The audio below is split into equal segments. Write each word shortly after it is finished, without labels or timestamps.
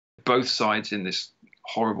both sides in this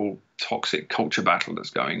horrible, toxic culture battle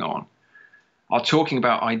that's going on, are talking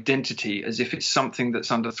about identity as if it's something that's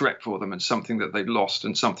under threat for them and something that they've lost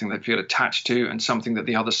and something they feel attached to and something that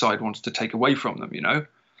the other side wants to take away from them,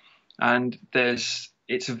 And it's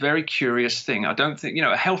a very curious thing. I don't think,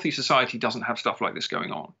 a healthy society doesn't have stuff like this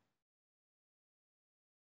going on.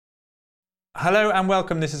 Hello and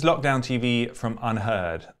welcome. This is Lockdown TV from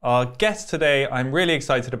UnHerd. Our guest today I'm really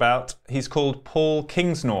excited about. He's called Paul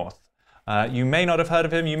Kingsnorth. You may not have heard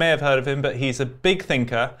of him, you may have heard of him, but he's a big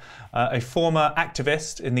thinker, a former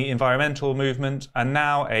activist in the environmental movement, and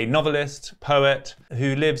now a novelist, poet,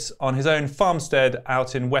 who lives on his own farmstead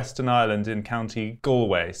out in Western Ireland in County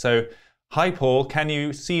Galway. So, hi Paul, can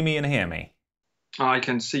you see me and hear me? I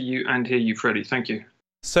can see you and hear you, Freddie. Thank you.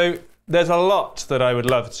 So, there's a lot that I would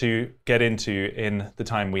love to get into in the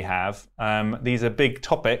time we have. These are big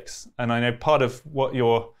topics, and I know part of what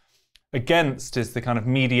you're against is the kind of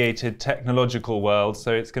mediated technological world,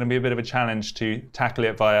 so it's going to be a bit of a challenge to tackle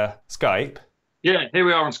it via Skype. Yeah, here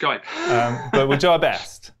we are on Skype. But we'll do our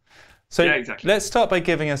best. So yeah, exactly. Let's start by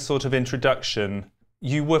giving a sort of introduction.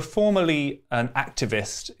 You were formerly an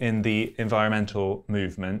activist in the environmental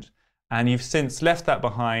movement, and you've since left that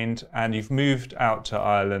behind and you've moved out to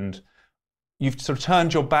Ireland. You've sort of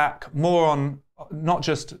turned your back more on not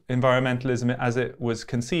just environmentalism as it was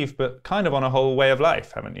conceived, but kind of on a whole way of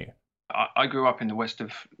life, haven't you? I grew up in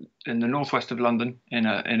the northwest of London in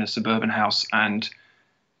a suburban house, and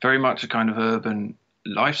very much a kind of urban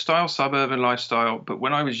lifestyle, suburban lifestyle. But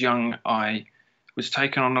when I was young, I was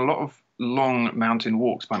taken on a lot of long mountain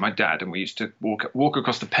walks by my dad, and we used to walk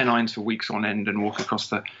across the Pennines for weeks on end, and walk across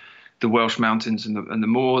the Welsh mountains and the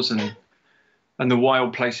moors and the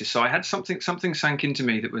wild places. So I had something sank into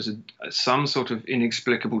me that was some sort of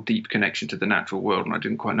inexplicable deep connection to the natural world, and I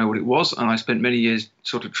didn't quite know what it was. And I spent many years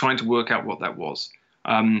sort of trying to work out what that was.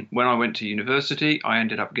 When I went to university, I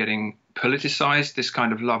ended up getting politicized. This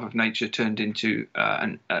kind of love of nature turned into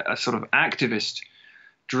a sort of activist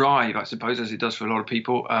drive, I suppose, as it does for a lot of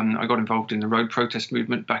people. I got involved in the road protest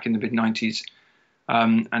movement back in the mid-90s.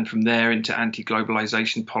 And from there into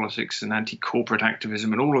anti-globalization politics and anti-corporate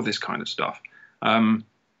activism and all of this kind of stuff.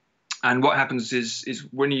 And what happens is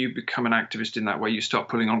when you become an activist in that way, you start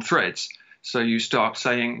pulling on threads. So you start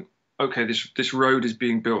saying, okay, this road is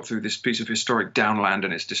being built through this piece of historic downland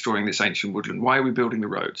and it's destroying this ancient woodland. Why are we building the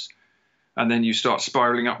roads? And then you start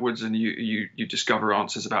spiraling upwards, and you discover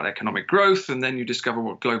answers about economic growth, and then you discover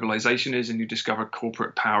what globalization is, and you discover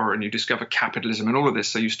corporate power, and you discover capitalism and all of this.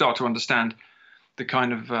 So you start to understand the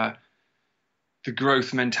kind of the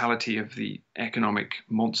growth mentality of the economic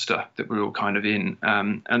monster that we're all kind of in.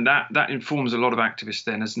 And that informs a lot of activists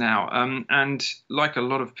then as now. And like a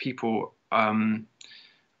lot of people,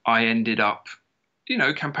 I ended up,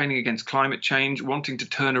 campaigning against climate change, wanting to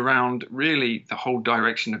turn around really the whole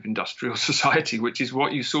direction of industrial society, which is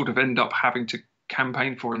what you sort of end up having to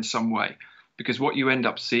campaign for in some way. Because what you end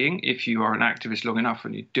up seeing, if you are an activist long enough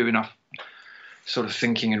and you do enough sort of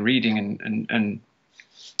thinking and reading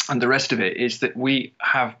and the rest of it, is that we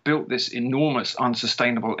have built this enormous,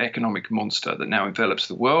 unsustainable economic monster that now envelops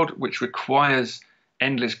the world, which requires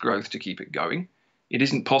endless growth to keep it going. It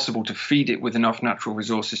isn't possible to feed it with enough natural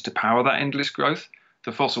resources to power that endless growth.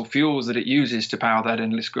 The fossil fuels that it uses to power that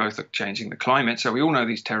endless growth are changing the climate. So we all know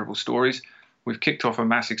these terrible stories. We've kicked off a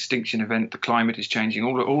mass extinction event. The climate is changing,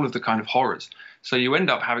 all of the kind of horrors. So you end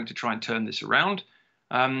up having to try and turn this around.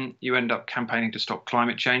 You end up campaigning to stop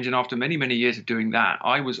climate change. And after many, many years of doing that,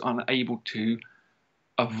 I was unable to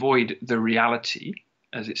avoid the reality,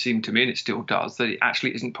 as it seemed to me, and it still does, that it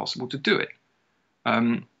actually isn't possible to do it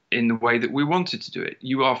in the way that we wanted to do it.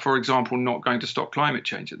 You are, for example, not going to stop climate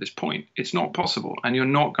change at this point. It's not possible. And you're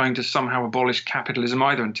not going to somehow abolish capitalism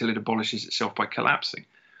either until it abolishes itself by collapsing.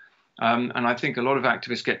 And I think a lot of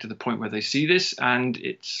activists get to the point where they see this and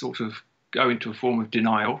it's sort of go into a form of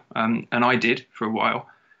denial, and I did for a while,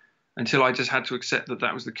 until I just had to accept that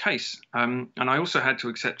that was the case. And I also had to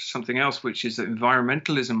accept something else, which is that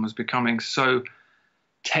environmentalism was becoming so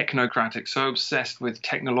technocratic, so obsessed with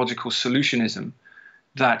technological solutionism,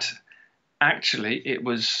 that actually it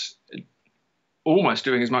was almost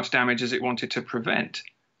doing as much damage as it wanted to prevent,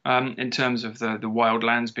 in terms of the wild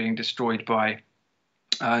lands being destroyed by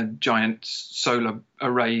giant solar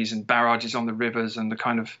arrays and barrages on the rivers and the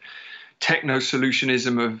kind of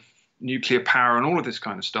techno-solutionism of nuclear power and all of this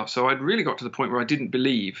kind of stuff. So I'd really got to the point where I didn't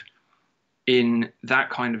believe in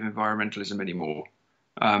that kind of environmentalism anymore.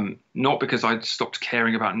 Not because I'd stopped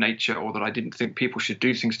caring about nature or that I didn't think people should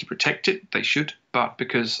do things to protect it. They should, but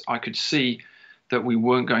because I could see that we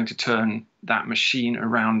weren't going to turn that machine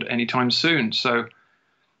around anytime soon. So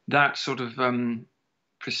that sort of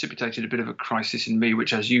precipitated a bit of a crisis in me,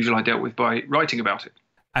 which, as usual, I dealt with by writing about it.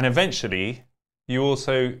 And eventually, you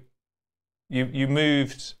also you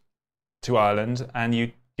moved to Ireland, and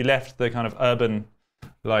you left the kind of urban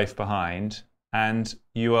life behind, and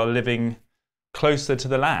you are living closer to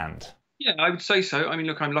the land. Yeah, I would say so. I mean,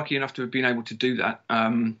 look, I'm lucky enough to have been able to do that.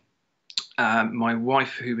 My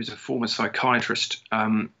wife, who was a former psychiatrist,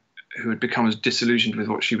 who had become as disillusioned with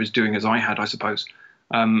what she was doing as I had, I suppose.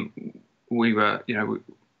 We were,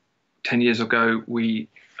 10 years ago, we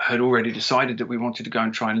had already decided that we wanted to go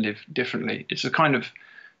and try and live differently. It's a kind of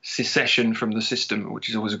secession from the system, which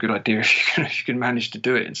is always a good idea if you can manage to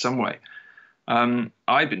do it in some way.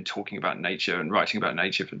 I've been talking about nature and writing about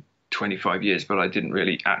nature for 25 years, but I didn't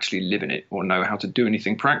really actually live in it or know how to do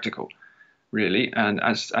anything practical, really. And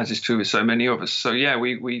as is true with so many of us. So yeah,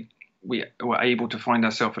 we were able to find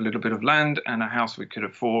ourselves a little bit of land and a house we could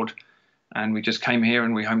afford. And we just came here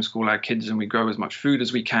and we homeschool our kids and we grow as much food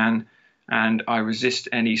as we can. And I resist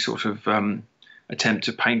any sort of attempt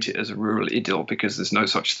to paint it as a rural idyll, because there's no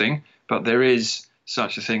such thing. But there is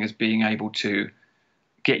such a thing as being able to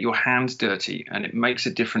get your hands dirty. And it makes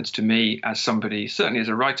a difference to me as somebody, certainly as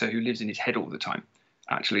a writer who lives in his head all the time,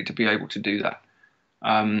 actually, to be able to do that.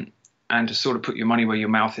 And to sort of put your money where your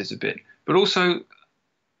mouth is a bit. But also,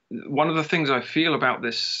 one of the things I feel about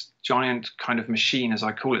this giant kind of machine, as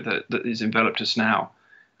I call it, that is enveloped us now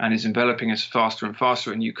and is enveloping us faster and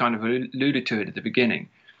faster, and you kind of alluded to it at the beginning,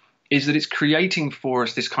 is that it's creating for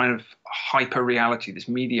us this kind of hyper reality, this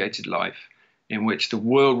mediated life in which the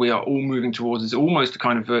world we are all moving towards is almost a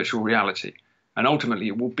kind of virtual reality. And ultimately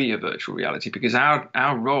it will be a virtual reality, because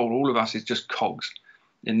our role, all of us, is just cogs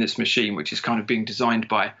in this machine, which is kind of being designed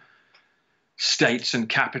by states and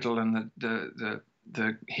capital and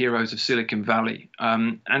the heroes of Silicon Valley.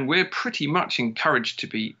 And we're pretty much encouraged to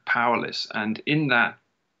be powerless. And in that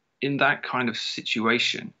kind of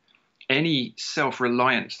situation, any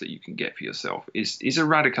self-reliance that you can get for yourself is a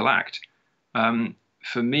radical act.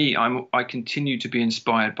 For me, I continue to be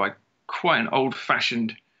inspired by quite an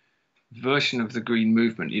old-fashioned version of the Green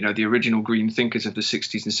movement. The original Green thinkers of the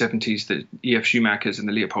 60s and 70s, the E.F. Schumachers and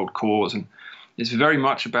the Leopold Kohrs. And it's very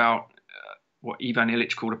much about what Ivan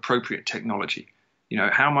Illich called appropriate technology.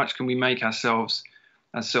 How much can we make ourselves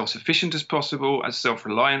as self-sufficient as possible, as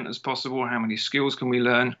self-reliant as possible? How many skills can we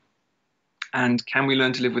learn? And can we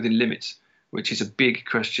learn to live within limits, which is a big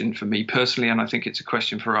question for me personally. And I think it's a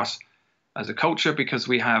question for us as a culture, because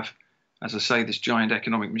we have, as I say, this giant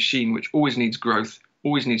economic machine, which always needs growth,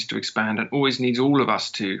 always needs to expand, and always needs all of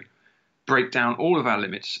us to break down all of our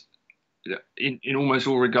limits in almost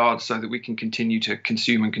all regards, so that we can continue to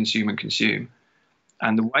consume and consume and consume.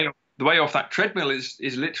 And the way off that treadmill is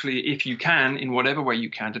literally, if you can, in whatever way you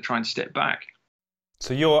can, to try and step back.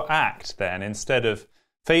 So your act then, instead of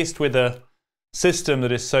faced with a system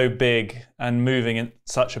that is so big and moving at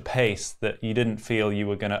such a pace that you didn't feel you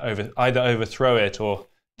were going to either overthrow it or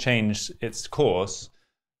change its course,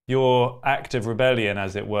 your act of rebellion,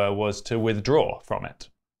 as it were, was to withdraw from it.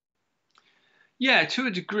 Yeah, to a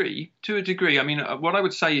degree. I mean, what I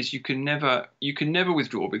would say is you can never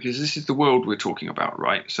withdraw, because this is the world we're talking about,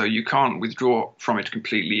 right? So you can't withdraw from it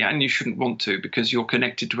completely, and you shouldn't want to, because you're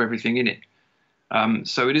connected to everything in it.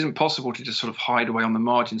 So it isn't possible to just sort of hide away on the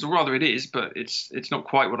margins, or rather it is, but it's not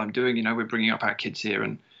quite what I'm doing. We're bringing up our kids here,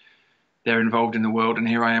 and they're involved in the world, and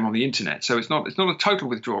here I am on the internet. So it's not a total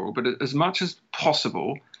withdrawal, but as much as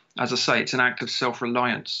possible, as I say, it's an act of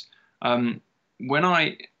self-reliance. When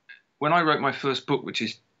I wrote my first book, which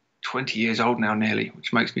is 20 years old now nearly,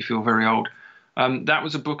 which makes me feel very old, that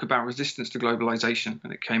was a book about resistance to globalization,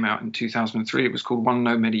 and it came out in 2003. It was called One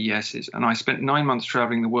No Many Yeses, and I spent 9 months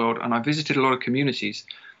traveling the world, and I visited a lot of communities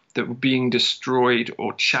that were being destroyed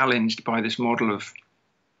or challenged by this model of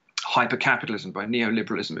hyper-capitalism, by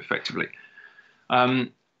neoliberalism, effectively. And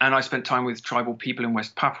I spent time with tribal people in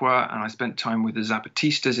West Papua, and I spent time with the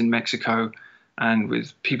Zapatistas in Mexico, and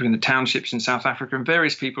with people in the townships in South Africa, and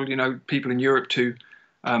various people, people in Europe too,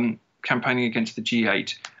 campaigning against the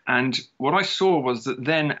G8. And what I saw was that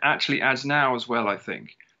then, actually as now as well, I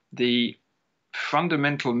think, the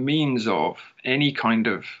fundamental means of any kind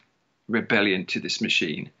of rebellion to this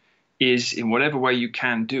machine is, in whatever way you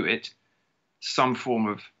can do it, some form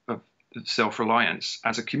of self-reliance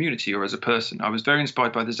as a community or as a person. I was very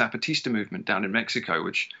inspired by the Zapatista movement down in Mexico,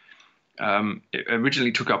 which it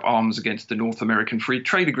originally took up arms against the North American Free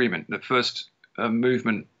Trade Agreement, the first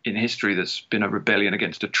movement in history that's been a rebellion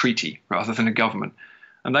against a treaty rather than a government.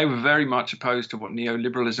 And they were very much opposed to what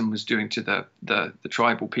neoliberalism was doing to the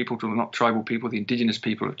tribal people, the indigenous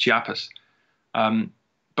people of Chiapas.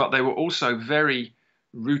 But they were also very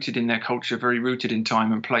rooted in their culture, very rooted in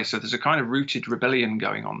time and place. So there's a kind of rooted rebellion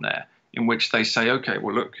going on there, in which they say, okay,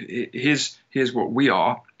 well, look, here's what we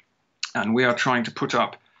are, and we are trying to put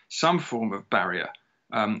up some form of barrier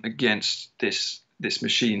against this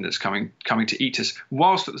machine that's coming to eat us,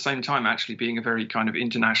 whilst at the same time actually being a very kind of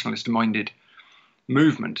internationalist-minded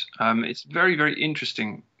movement. It's very, very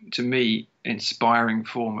interesting to me, inspiring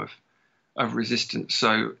form of resistance.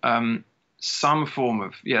 So some form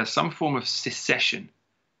of secession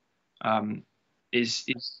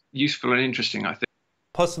is useful and interesting, I think.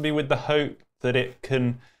 Possibly with the hope that it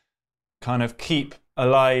can kind of keep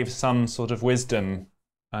alive some sort of wisdom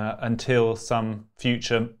until some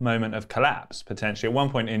future moment of collapse, potentially. At one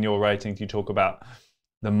point in your writings, you talk about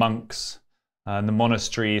the monks and the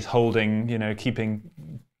monasteries holding, keeping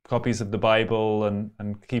copies of the Bible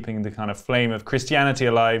and keeping the kind of flame of Christianity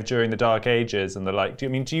alive during the Dark Ages and the like. Do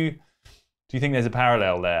you think there's a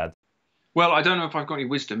parallel there? Well, I don't know if I've got any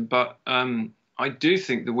wisdom, but I do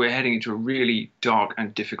think that we're heading into a really dark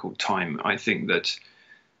and difficult time. I think that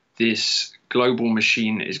this global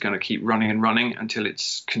machine is going to keep running and running until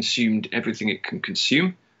it's consumed everything it can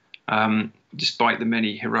consume. Despite the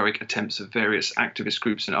many heroic attempts of various activist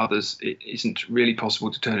groups and others, it isn't really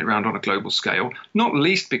possible to turn it around on a global scale, not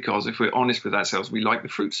least because, if we're honest with ourselves, we like the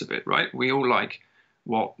fruits of it, right? We all like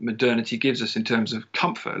what modernity gives us in terms of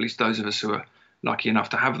comfort, at least those of us who are lucky enough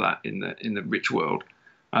to have that in the rich world.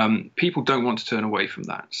 People don't want to turn away from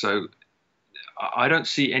that. So I don't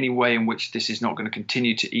see any way in which this is not going to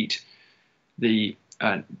continue to eat the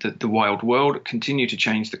wild world, continue to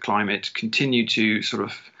change the climate, continue to sort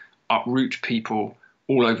of uproot people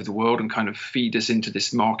all over the world and kind of feed us into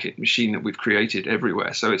this market machine that we've created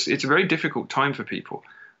everywhere. So it's a very difficult time for people.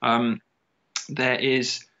 There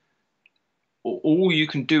is all you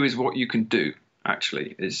can do is what you can do.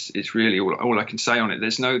 Actually, it's really all I can say on it.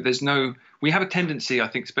 There's no. We have a tendency, I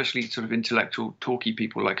think, especially sort of intellectual, talky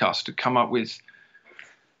people like us, to come up with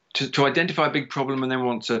to identify a big problem and then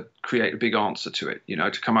want to create a big answer to it.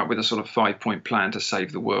 To come up with a sort of 5-point plan to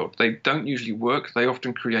save the world. They don't usually work. They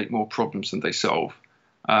often create more problems than they solve.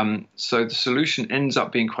 So the solution ends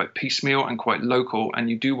up being quite piecemeal and quite local, and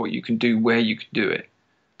you do what you can do where you can do it.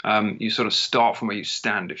 You sort of start from where you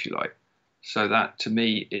stand, if you like. So that, to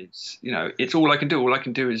me, it's all I can do. All I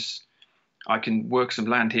can do is I can work some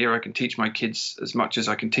land here. I can teach my kids as much as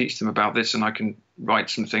I can teach them about this, and I can write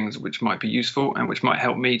some things which might be useful and which might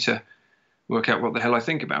help me to work out what the hell I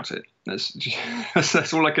think about it.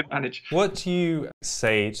 That's all I can manage. What do you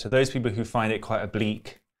say to those people who find it quite a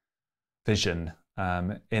bleak vision,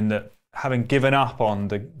 in that having given up on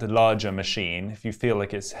the larger machine, if you feel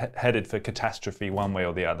like it's headed for catastrophe one way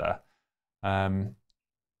or the other,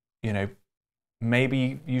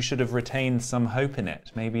 maybe you should have retained some hope in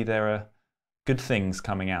it. Maybe there are good things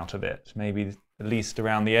coming out of it, maybe at least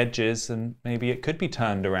around the edges, and maybe it could be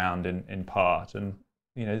turned around in part, and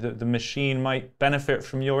the machine might benefit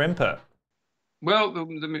from your input. Well,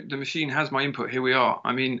 the machine has my input. Here we are.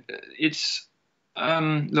 I mean, it's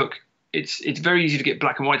look, it's very easy to get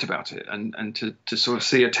black and white about it and to sort of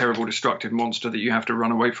see a terrible destructive monster that you have to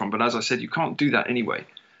run away from. But as I said, you can't do that anyway.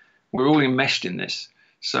 We're all enmeshed in this.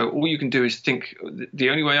 So all you can do is think.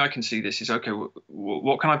 The only way I can see this is, okay,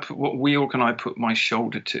 what wheel can I put my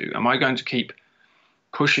shoulder to? Am I going to keep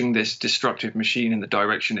pushing this destructive machine in the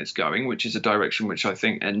direction it's going, which is a direction which I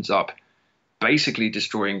think ends up basically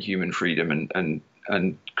destroying human freedom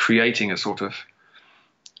and creating a sort of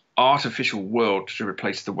artificial world to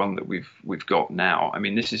replace the one that we've got now? I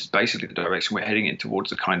mean, this is basically the direction we're heading in,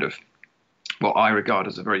 towards a kind of what I regard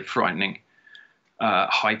as a very frightening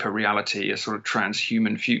hyper-reality, a sort of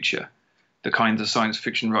transhuman future, the kind that science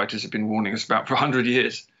fiction writers have been warning us about for 100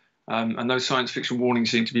 years. And those science fiction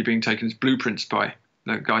warnings seem to be being taken as blueprints by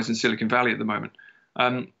the guys in Silicon Valley at the moment.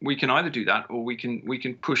 We can either do that, or we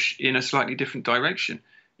can push in a slightly different direction.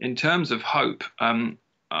 In terms of hope,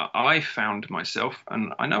 I found myself,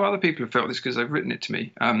 and I know other people have felt this because they've written it to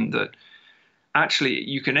me, that actually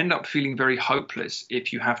you can end up feeling very hopeless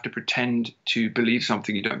if you have to pretend to believe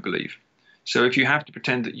something you don't believe. So if you have to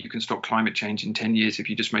pretend that you can stop climate change in 10 years if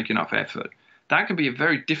you just make enough effort, that can be a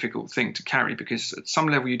very difficult thing to carry, because at some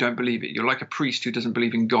level you don't believe it. You're like a priest who doesn't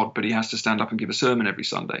believe in God, but he has to stand up and give a sermon every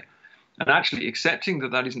Sunday. And actually accepting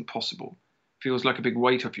that that isn't possible feels like a big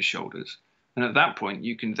weight off your shoulders. And at that point,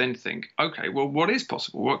 you can then think, okay, well, what is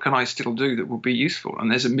possible? What can I still do that will be useful? And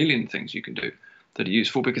there's a million things you can do that are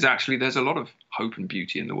useful, because actually there's a lot of hope and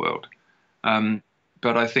beauty in the world.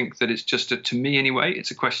 But I think that it's just, to me anyway, it's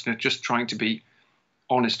a question of just trying to be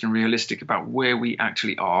honest and realistic about where we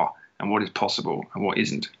actually are and what is possible and what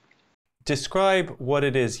isn't. Describe what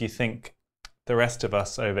it is you think the rest of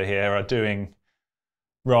us over here are doing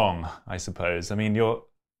wrong, I suppose. I mean,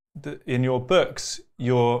 in your books,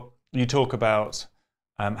 you talk about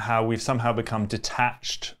how we've somehow become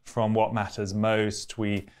detached from what matters most.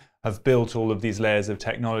 We have built all of these layers of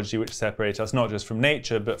technology which separate us not just from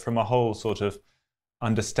nature, but from a whole sort of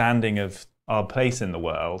understanding of our place in the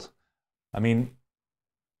world. I mean,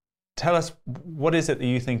 tell us, what is it that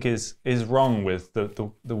you think is wrong with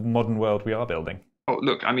the modern world we are building? Oh,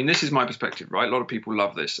 look, I mean, this is my perspective, right? A lot of people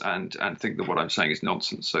love this and think that what I'm saying is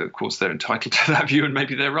nonsense. So, of course, they're entitled to that view, and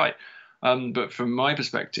maybe they're right. But from my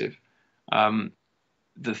perspective,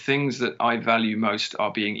 the things that I value most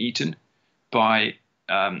are being eaten by,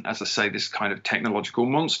 as I say, this kind of technological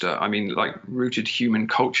monster. I mean, like rooted human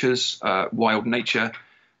cultures, wild nature,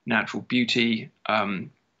 natural beauty,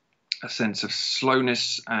 a sense of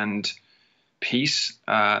slowness and peace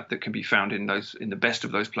that can be found in the best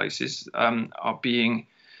of those places are being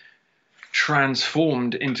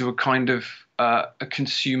transformed into a kind of a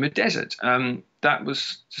consumer desert. That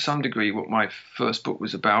was to some degree what my first book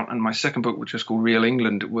was about, and my second book, which was called Real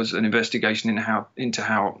England, was an investigation into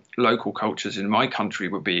how local cultures in my country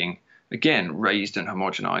were being, again, raised and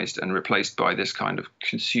homogenized and replaced by this kind of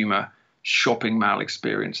consumer shopping mall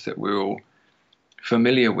experience that we're all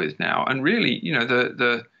familiar with now. And really, you know,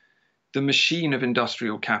 the machine of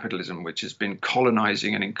industrial capitalism, which has been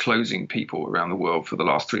colonizing and enclosing people around the world for the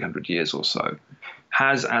last 300 years or so,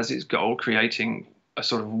 has as its goal creating a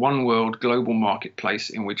sort of one world global marketplace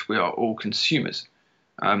in which we are all consumers.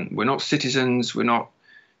 We're not citizens, we're not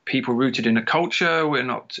people rooted in a culture, we're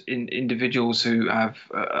not individuals who have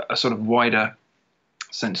a sort of wider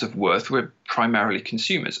sense of worth. We're primarily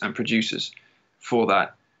consumers and producers for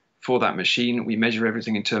that machine. We measure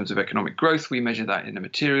everything in terms of economic growth. We measure that in a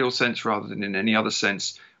material sense rather than in any other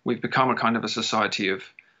sense. We've become a kind of a society of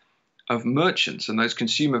merchants, and those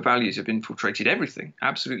consumer values have infiltrated everything,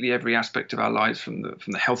 absolutely every aspect of our lives, from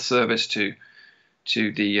the health service to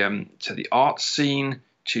the arts scene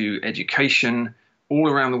to education. All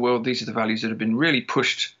around the world, these are the values that have been really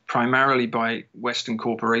pushed primarily by Western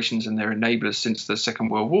corporations and their enablers since the Second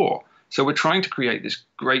World War. So we're trying to create this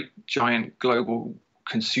great, giant, global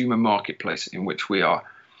consumer marketplace in which we are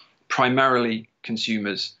primarily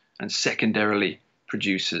consumers and secondarily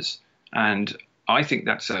producers. And I think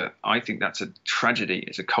that's a tragedy.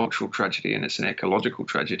 It's a cultural tragedy, and it's an ecological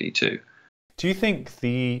tragedy too. Do you think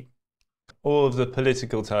all of the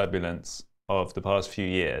political turbulence of the past few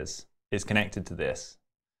years is connected to this?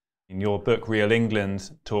 In your book, Real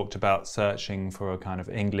England, talked about searching for a kind of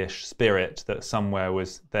English spirit that somewhere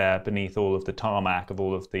was there beneath all of the tarmac of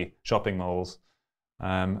all of the shopping malls.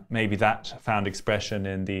 Maybe that found expression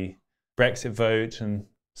in the Brexit vote and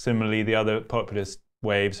similarly the other populist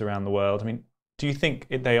waves around the world. I mean, do you think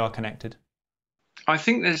they are connected? I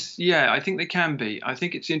think I think they can be. I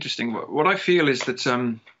think it's interesting. What I feel is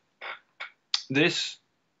that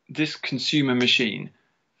this consumer machine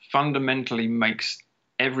fundamentally makes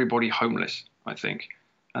everybody homeless, I think.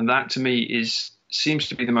 And that to me seems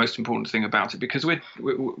to be the most important thing about it, because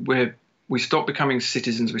we stop becoming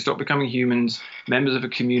citizens, we stop becoming humans, members of a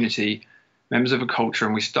community, members of a culture,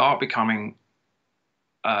 and we start becoming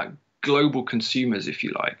global consumers, if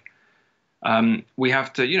you like. We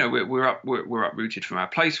have to, you know, we're uprooted from our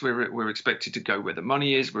place. We're expected to go where the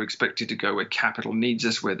money is. We're expected to go where capital needs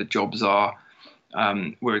us, where the jobs are.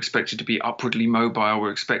 We're expected to be upwardly mobile.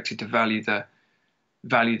 We're expected to value the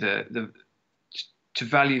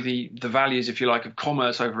values, if you like, of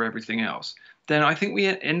commerce over everything else. Then I think we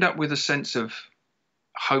end up with a sense of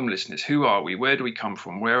homelessness. Who are we? Where do we come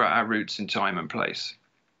from? Where are our roots in time and place?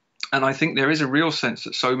 And I think there is a real sense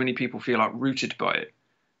that so many people feel uprooted by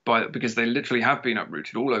it, because they literally have been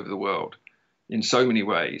uprooted all over the world in so many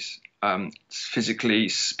ways, physically,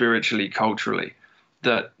 spiritually, culturally,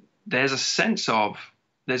 that there's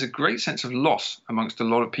a great sense of loss amongst a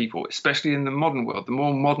lot of people, especially in the modern world. The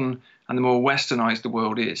more modern and the more westernized the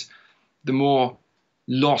world is, the more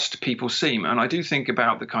lost people seem. And I do think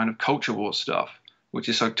about the kind of culture war stuff, which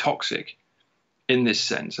is so toxic in this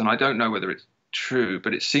sense. And I don't know whether it's true,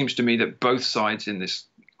 but it seems to me that both sides in this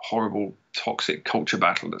horrible, toxic culture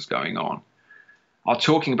battle that's going on are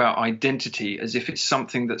talking about identity as if it's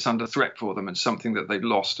something that's under threat for them and something that they've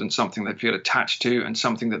lost and something they feel attached to and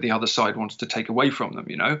something that the other side wants to take away from them,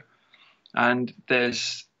 you know? And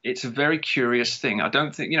it's a very curious thing. I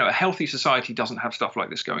don't think, a healthy society doesn't have stuff like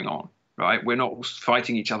this going on, right? We're not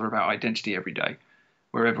fighting each other about identity every day,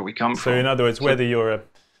 wherever we come from. So in other words, whether you're a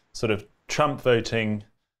sort of Trump voting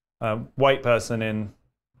white person in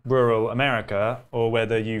rural America, or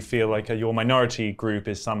whether you feel like your minority group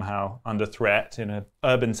is somehow under threat in an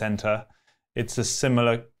urban center, it's a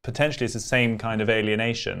similar, potentially it's the same kind of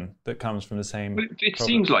alienation that comes from the same It problem.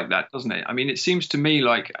 seems like that, doesn't it? I mean, it seems to me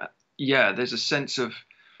like, yeah, there's a sense of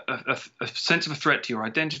a sense of a threat to your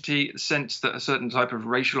identity, a sense that a certain type of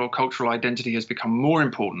racial or cultural identity has become more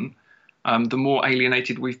important. The more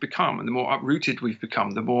alienated we've become, and the more uprooted we've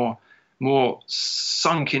become, the more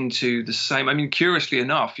sunk into the same. I mean, curiously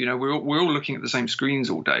enough, we're all looking at the same screens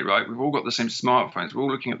all day, right? We've all got the same smartphones. We're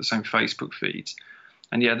all looking at the same Facebook feeds,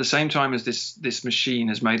 and yet at the same time as this machine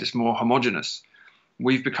has made us more homogenous,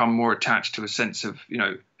 we've become more attached to a sense of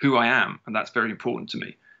who I am, and that's very important to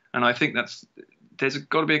me. And I think there's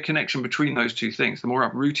got to be a connection between those two things. The more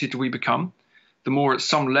uprooted we become, the more at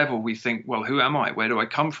some level we think, well, who am I? Where do I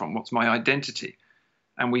come from? What's my identity?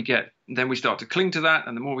 And then we start to cling to that.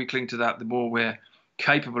 And the more we cling to that, the more we're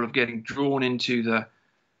capable of getting drawn into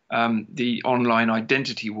the online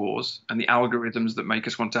identity wars and the algorithms that make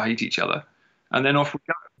us want to hate each other. And then off we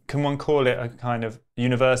go. Can one call it a kind of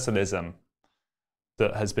universalism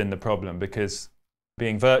that has been the problem? Because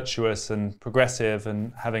being virtuous and progressive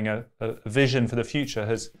and having a vision for the future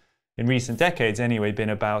has, in recent decades anyway, been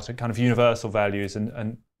about a kind of universal values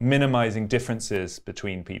and minimizing differences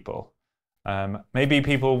between people. Maybe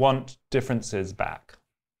people want differences back.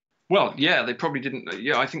 Well, yeah, they probably didn't.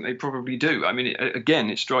 Yeah, I think they probably do. I mean, again,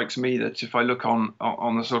 it strikes me that if I look on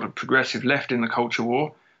the sort of progressive left in the culture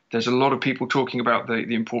war, there's a lot of people talking about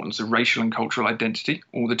the importance of racial and cultural identity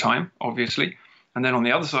all the time, obviously. And then on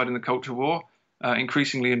the other side in the culture war,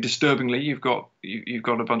 increasingly and disturbingly, you've got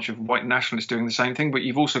a bunch of white nationalists doing the same thing, but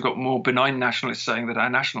you've also got more benign nationalists saying that our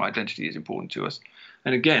national identity is important to us.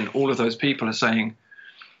 And again, all of those people are saying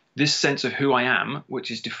this sense of who I am,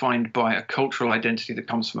 which is defined by a cultural identity that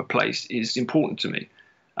comes from a place, is important to me.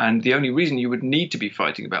 And the only reason you would need to be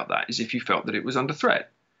fighting about that is if you felt that it was under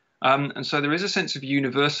threat. And so there is a sense of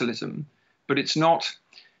universalism, but it's not.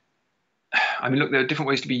 I mean, look, there are different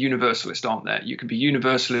ways to be universalist, aren't there? You can be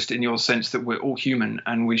universalist in your sense that we're all human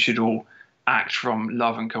and we should all act from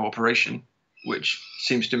love and cooperation, which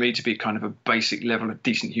seems to me to be kind of a basic level of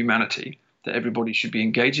decent humanity that everybody should be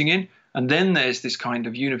engaging in. And then there's this kind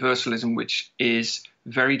of universalism, which is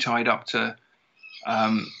very tied up to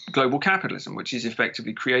global capitalism, which is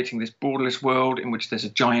effectively creating this borderless world in which there's a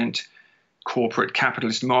giant corporate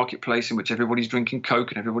capitalist marketplace in which everybody's drinking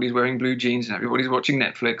Coke and everybody's wearing blue jeans and everybody's watching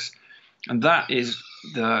Netflix. And that is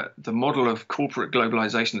the model of corporate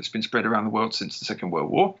globalization that's been spread around the world since the Second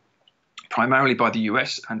World War, primarily by the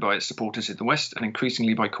US and by its supporters in the West, and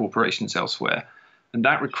increasingly by corporations elsewhere. And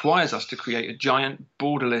that requires us to create a giant,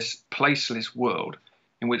 borderless, placeless world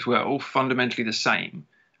in which we're all fundamentally the same.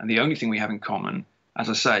 And the only thing we have in common, as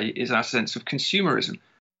I say, is our sense of consumerism.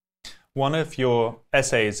 One of your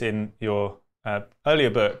essays in your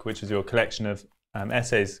earlier book, which is your collection of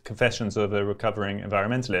essays, Confessions of a Recovering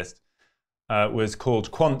Environmentalist, was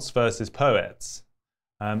called Quants versus Poets.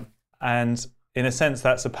 And in a sense,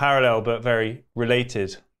 that's a parallel but very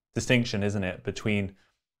related distinction, isn't it, between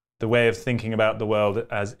the way of thinking about the world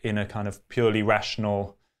as in a kind of purely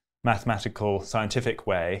rational, mathematical, scientific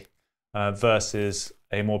way versus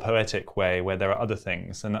a more poetic way where there are other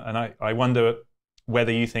things. And I wonder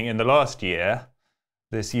whether you think in the last year,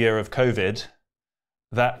 this year of COVID,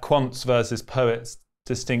 that quants versus poets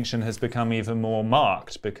distinction has become even more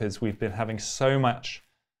marked because we've been having so much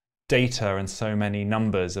data and so many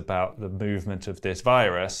numbers about the movement of this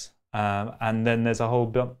virus. And then there's a whole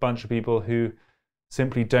bunch of people who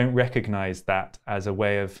simply don't recognize that as a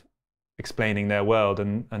way of explaining their world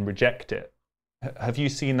and reject it. Have you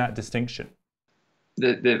seen that distinction?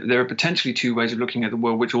 There are potentially two ways of looking at the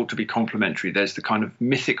world which ought to be complementary. There's the kind of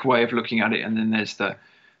mythic way of looking at it, and then there's the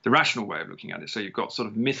rational way of looking at it. So you've got sort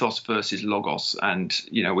of mythos versus logos, and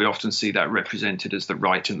we often see that represented as the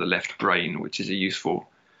right and the left brain, which is a useful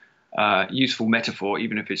metaphor,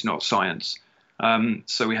 even if it's not science.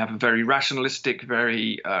 So we have a very rationalistic,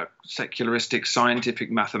 very secularistic, scientific,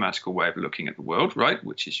 mathematical way of looking at the world, right?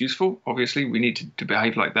 Which is useful. Obviously, we need to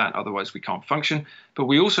behave like that, otherwise we can't function. But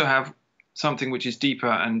we also have something which is deeper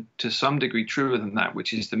and to some degree truer than that,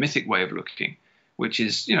 which is the mythic way of looking, which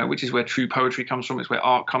is where true poetry comes from. It's where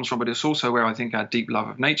art comes from, but it's also where I think our deep love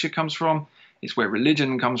of nature comes from. It's where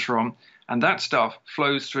religion comes from. And that stuff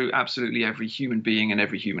flows through absolutely every human being and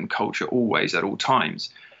every human culture, always, at all times.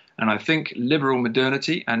 And I think liberal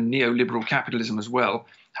modernity and neoliberal capitalism as well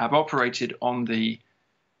have operated on the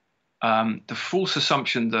false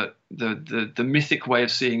assumption that the mythic way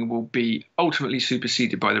of seeing will be ultimately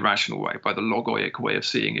superseded by the rational way, by the logoic way of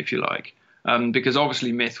seeing, if you like. Because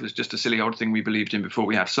obviously myth was just a silly old thing we believed in before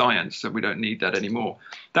we have science, so we don't need that anymore.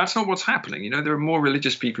 That's not what's happening. There are more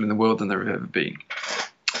religious people in the world than there have ever been.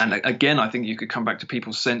 And again, I think you could come back to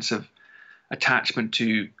people's sense of attachment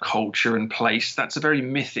to culture and place. That's a very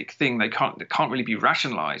mythic thing. They can't really be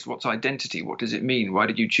rationalized. What's identity? What does it mean? Why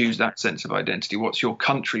did you choose that sense of identity? What's your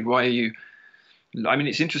country? Why are you? I mean,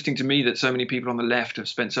 it's interesting to me that so many people on the left have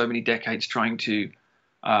spent so many decades trying to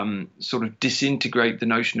sort of disintegrate the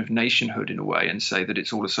notion of nationhood in a way and say that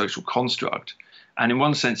it's all a social construct. And in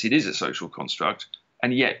one sense, it is a social construct,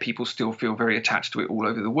 and yet people still feel very attached to it all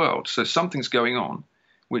over the world. So something's going on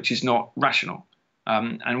which is not rational.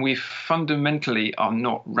 And we fundamentally are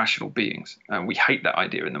not rational beings. We hate that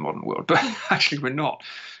idea in the modern world, but actually we're not.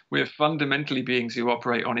 We're fundamentally beings who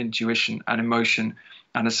operate on intuition and emotion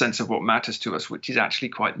and a sense of what matters to us, which is actually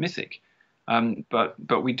quite mythic.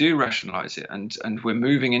 But we do rationalize it, and we're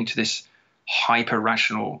moving into this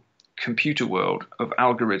hyper-rational computer world of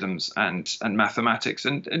algorithms and mathematics.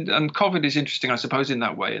 And COVID is interesting, I suppose, in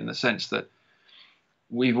that way, in the sense that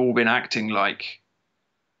we've all been acting like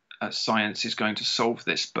science is going to solve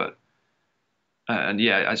this, but and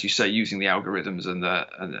yeah, as you say, using the algorithms and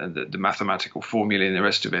the mathematical formula and the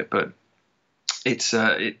rest of it. But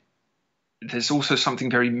there's also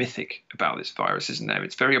something very mythic about this virus, isn't there?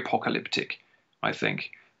 It's very apocalyptic, I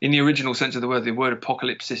think. In the original sense of the word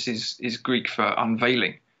apocalypsis is Greek for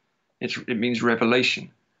unveiling. It means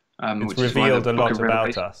revelation. It's revealed a lot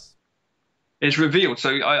about us. It's revealed.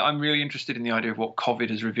 So I'm really interested in the idea of what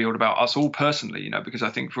COVID has revealed about us all personally, because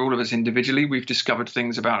I think for all of us individually, we've discovered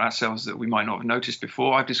things about ourselves that we might not have noticed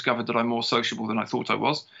before. I've discovered that I'm more sociable than I thought I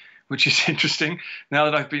was, which is interesting now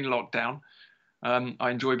that I've been locked down.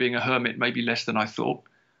 I enjoy being a hermit, maybe less than I thought.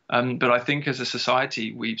 But I think as a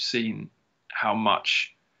society, we've seen how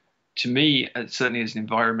much, to me, certainly as an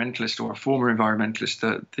environmentalist or a former environmentalist,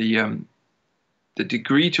 the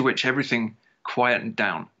degree to which everything quietened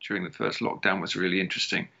down during the first lockdown was really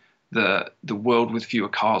interesting. The world with fewer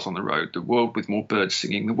cars on the road, the world with more birds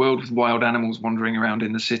singing, the world with wild animals wandering around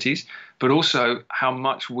in the cities, but also how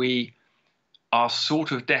much we are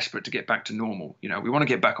sort of desperate to get back to normal. We want to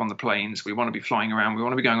get back on the planes, we want to be flying around, we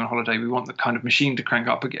want to be going on holiday, we want the kind of machine to crank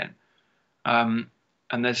up again. And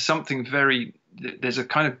there's something there's a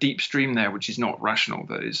kind of deep stream there which is not rational,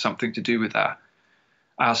 that is something to do with our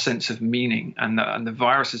sense of meaning, and the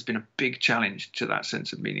virus has been a big challenge to that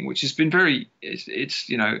sense of meaning, which has been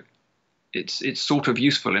it's sort of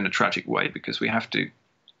useful in a tragic way, because we have to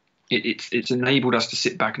it's enabled us to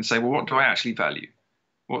sit back and say, well, what do I actually value?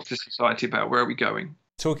 What's this society about? Where are we going?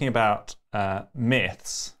 Talking about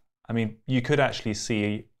myths, I mean, you could actually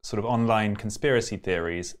see sort of online conspiracy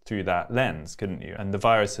theories through that lens, couldn't you? And the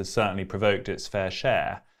virus has certainly provoked its fair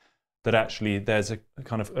share. That actually there's a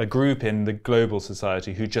kind of a group in the global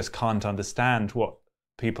society who just can't understand what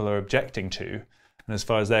people are objecting to. And as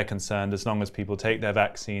far as they're concerned, as long as people take their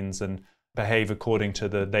vaccines and behave according to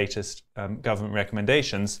the latest government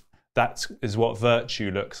recommendations, that is what virtue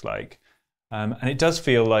looks like. And it does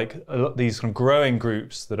feel like these kind of growing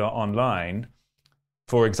groups that are online,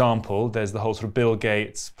 for example, there's the whole sort of Bill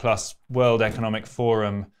Gates plus World Economic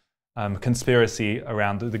Forum conspiracy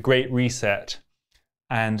around the Great Reset.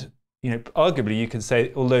 And arguably you could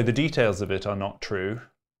say, although the details of it are not true,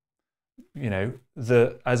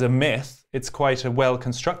 as a myth, it's quite a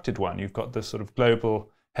well-constructed one. You've got the sort of global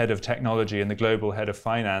head of technology and the global head of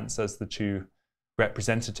finance as the two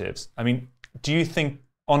representatives. I mean, do you think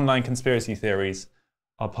online conspiracy theories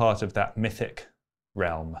are part of that mythic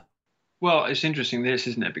realm? Well, it's interesting this,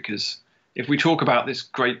 isn't it? Because if we talk about this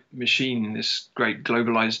great machine, this great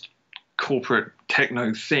globalized corporate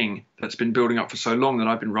techno thing that's been building up for so long, that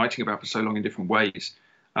I've been writing about for so long in different ways,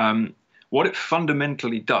 what it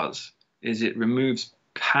fundamentally does is it removes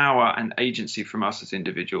power and agency from us as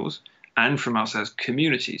individuals and from us as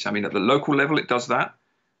communities. I mean, at the local level, it does that.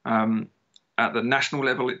 At the national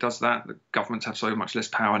level, it does that. The governments have so much less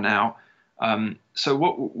power now.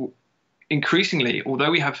 Increasingly,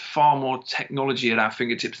 although we have far more technology at our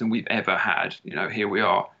fingertips than we've ever had, here we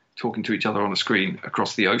are talking to each other on a screen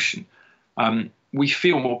across the ocean, we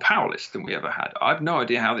feel more powerless than we ever had. I have no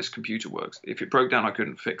idea how this computer works. If it broke down, I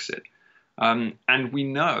couldn't fix it. And we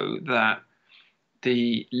know that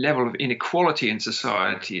the level of inequality in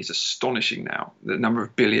society is astonishing now. The number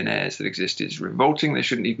of billionaires that exist is revolting. There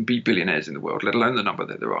shouldn't even be billionaires in the world, let alone the number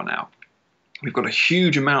that there are now. We've got a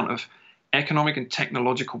huge amount of economic and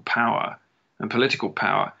technological power and political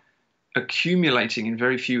power accumulating in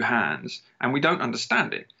very few hands, and we don't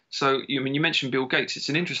understand it. So, you mentioned Bill Gates. It's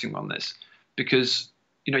an interesting one, this, because,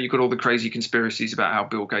 you've got all the crazy conspiracies about how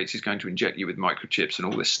Bill Gates is going to inject you with microchips and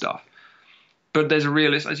all this stuff. But there's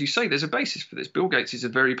as you say, there's a basis for this. Bill Gates is a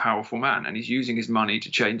very powerful man, and he's using his money to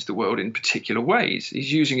change the world in particular ways.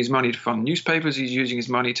 He's using his money to fund newspapers. He's using his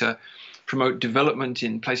money to promote development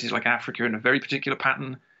in places like Africa in a very particular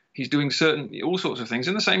pattern. He's doing all sorts of things.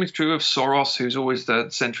 And the same is true of Soros, who's always the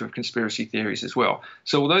center of conspiracy theories as well.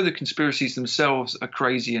 So although the conspiracies themselves are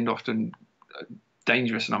crazy and often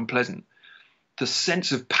dangerous and unpleasant, the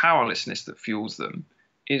sense of powerlessness that fuels them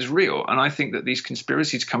is real. And I think that these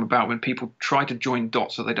conspiracies come about when people try to join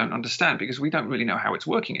dots that they don't understand, because we don't really know how it's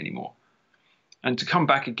working anymore. And to come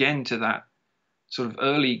back again to that sort of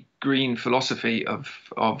early green philosophy of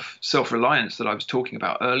self-reliance that I was talking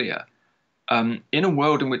about earlier, in a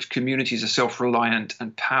world in which communities are self-reliant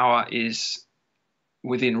and power is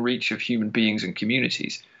within reach of human beings and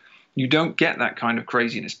communities, you don't get that kind of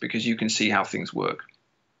craziness because you can see how things work.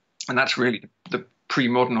 And that's really the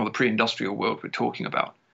pre-modern or the pre-industrial world we're talking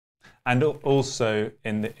about. And also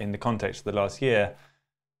in the context of the last year,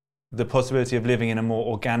 the possibility of living in a more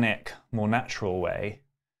organic, more natural way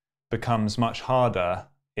becomes much harder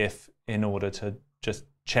if, in order to just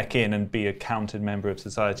check in and be a counted member of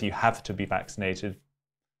society, you have to be vaccinated.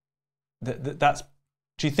 Do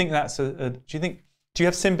you think that's do you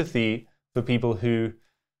have sympathy for people who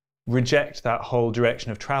reject that whole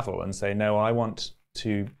direction of travel and say, no, I want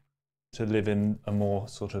to live in a more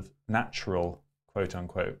sort of natural, quote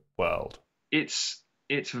unquote, world? It's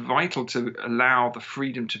vital to allow the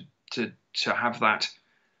freedom to have that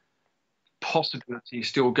possibility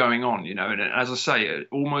still going on, and as I say, at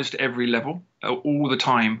almost every level, all the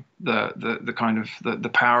time, the kind of the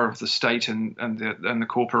power of the state and the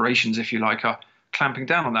corporations, if you like, are clamping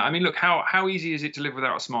down on that. I mean, look, how easy is it to live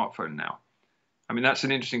without a smartphone now? I mean, that's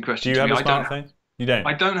an interesting question. Do you have a smartphone? You don't?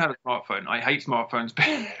 I don't have a smartphone. I hate smartphones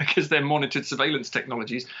because they're monitored surveillance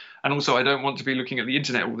technologies, and also I don't want to be looking at the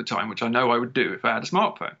internet all the time, which I know I would do if I had a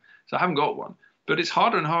smartphone. So I haven't got one. But it's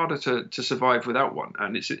harder and harder to survive without one.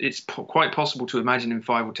 And it's quite possible to imagine in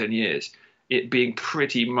 5 or 10 years it being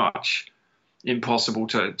pretty much impossible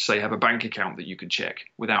to, say, have a bank account that you could check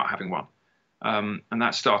without having one. And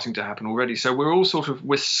that's starting to happen already. So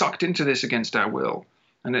we're sucked into this against our will.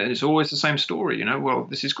 And it's always the same story, well,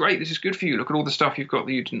 this is great, this is good for you. Look at all the stuff you've got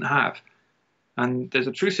that you didn't have. And there's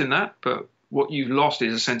a truth in that, but what you've lost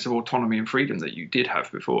is a sense of autonomy and freedom that you did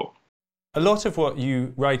have before. A lot of what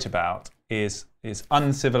you write about is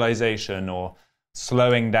uncivilization or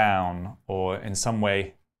slowing down, or in some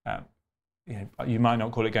way, you might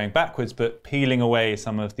not call it going backwards, but peeling away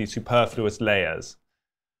some of the superfluous layers.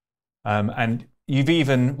 And you've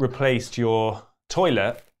even replaced your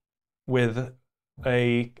toilet with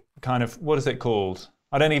a kind of, what is it called?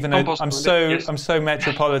 I don't even know. Compost I'm toilet, I'm so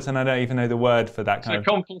metropolitan. I don't even know the word for that kind of.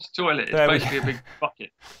 Compost toilet. It's basically a big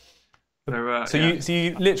bucket. So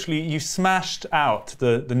you literally smashed out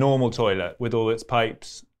the normal toilet with all its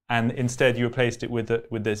pipes, and instead you replaced it with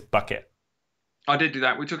this bucket. I did do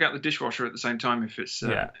that. We took out the dishwasher at the same time, if it's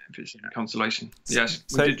consolation. Yes,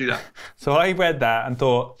 we did do that. So I read that and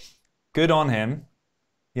thought, good on him.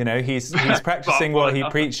 He's practicing what he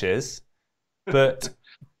preaches. But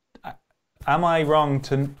am I wrong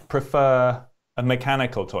to prefer a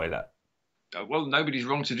mechanical toilet? Well, nobody's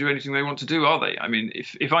wrong to do anything they want to do, are they? I mean,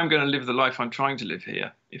 if I'm going to live the life I'm trying to live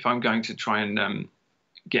here, if I'm going to try and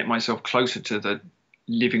get myself closer to the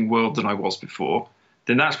living world than I was before,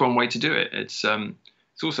 then that's one way to do it. It's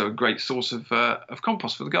also a great source of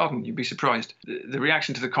compost for the garden. You'd be surprised. The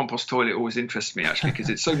reaction to the compost toilet always interests me, actually, because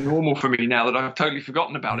it's so normal for me now that I've totally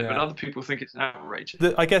forgotten about it, but other people think it's an outrage.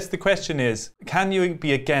 I guess the question is, can you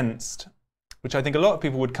be against, which I think a lot of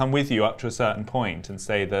people would come with you up to a certain point and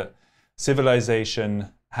say that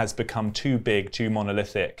civilization has become too big, too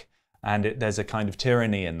monolithic, and there's a kind of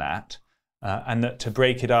tyranny in that, and that to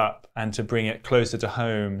break it up and to bring it closer to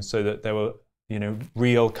home so that there were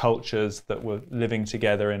real cultures that were living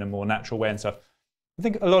together in a more natural way and stuff. I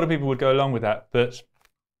think a lot of people would go along with that, but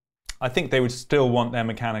I think they would still want their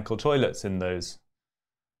mechanical toilets in those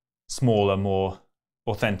smaller, more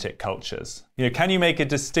authentic cultures. Can you make a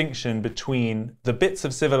distinction between the bits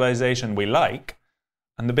of civilization we like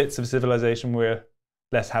and the bits of civilization we're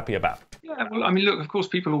less happy about? Yeah, well, I mean, look, of course,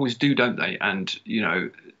 people always do, don't they? And,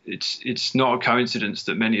 it's not a coincidence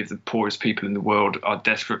that many of the poorest people in the world are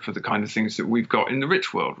desperate for the kind of things that we've got in the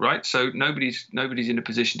rich world, right? So nobody's in a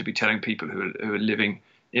position to be telling people who are living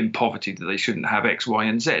in poverty that they shouldn't have X, Y,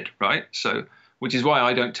 and Z, right? So, which is why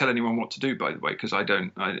I don't tell anyone what to do, by the way, because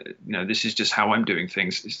this is just how I'm doing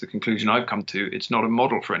things. It's the conclusion I've come to. It's not a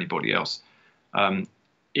model for anybody else.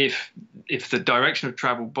 If the direction of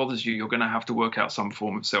travel bothers you, you're going to have to work out some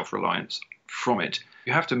form of self-reliance from it.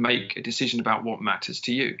 You have to make a decision about what matters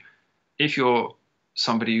to you. If you're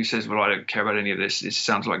somebody who says, well, I don't care about any of this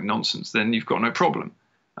sounds like nonsense, then you've got no problem.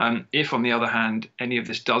 If, on the other hand, any of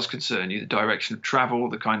this does concern you, the direction of travel,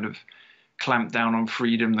 the kind of clamp down on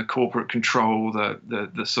freedom, the corporate control,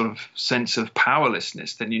 the sort of sense of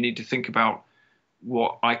powerlessness, then you need to think about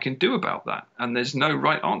what I can do about that. And there's no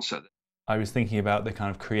right answer. I was thinking about the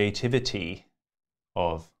kind of creativity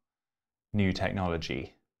of new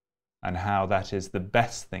technology and how that is the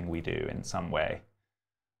best thing we do in some way.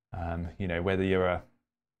 You know, whether you're a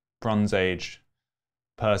Bronze Age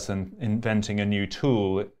person inventing a new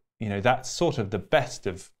tool, you know, that's sort of the best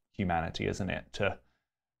of humanity, isn't it?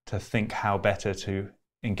 To think how better to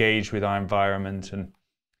engage with our environment and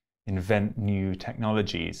invent new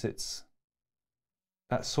technologies.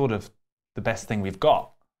 That's sort of the best thing we've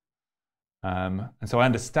got. And so I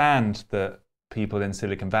understand that people in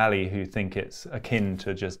Silicon Valley who think it's akin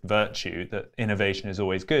to just virtue, that innovation is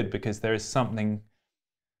always good, because there is something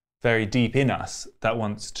very deep in us that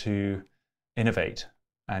wants to innovate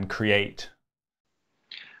and create.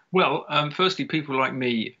 Well, firstly, people like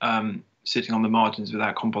me sitting on the margins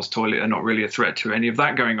without compost toilet are not really a threat to any of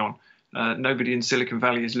that going on. Nobody in Silicon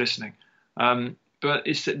Valley is listening. But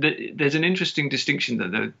there's an interesting distinction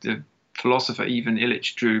that the philosopher Ivan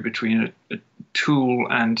Illich drew between a tool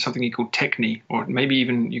and something he called techne, or maybe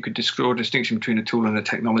even you could draw a distinction between a tool and a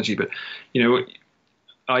technology. But, you know,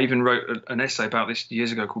 I even wrote an essay about this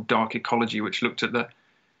years ago called Dark Ecology, which looked at the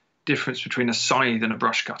difference between a scythe and a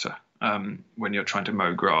brush cutter when you're trying to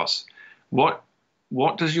mow grass.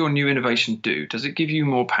 What does your new innovation do? Does it give you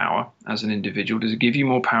more power as an individual? Does it give you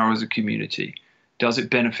more power as a community? Does it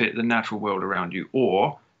benefit the natural world around you?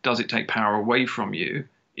 Or does it take power away from you?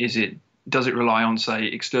 Does it rely on, say,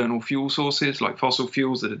 external fuel sources like fossil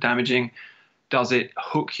fuels that are damaging? Does it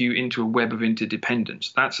hook you into a web of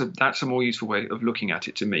interdependence? That's a more useful way of looking at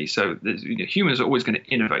it to me. So humans are always going to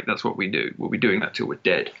innovate. That's what we do. We'll be doing that till we're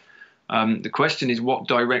dead. The question is, what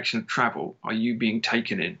direction of travel are you being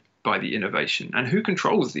taken in by the innovation, and who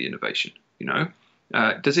controls the innovation? You know,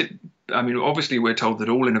 does it? I mean, obviously we're told that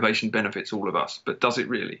all innovation benefits all of us, but does it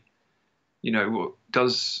really? You know,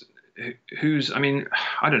 who's? I mean,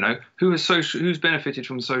 I don't know who's benefited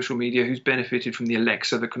from social media, who's benefited from the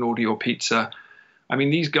Alexa that can order your pizza. I mean,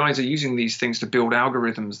 these guys are using these things to build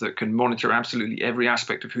algorithms that can monitor absolutely every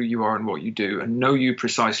aspect of who you are and what you do, and know you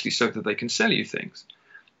precisely so that they can sell you things.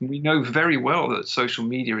 We know very well that social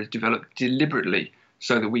media is developed deliberately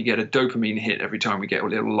so that we get a dopamine hit every time we get a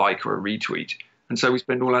little like or a retweet. And so we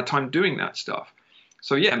spend all our time doing that stuff.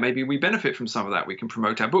 So yeah, maybe we benefit from some of that. We can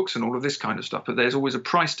promote our books and all of this kind of stuff, but there's always a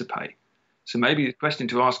price to pay. So maybe the question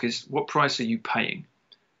to ask is, what price are you paying?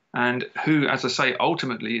 And who, as I say,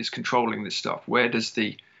 ultimately is controlling this stuff? Where does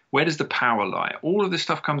the power lie? All of this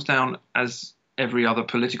stuff comes down, as every other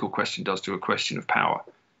political question does, to a question of power.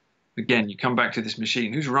 Again, you come back to this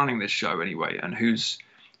machine. Who's running this show anyway? And who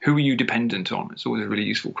are you dependent on? It's always a really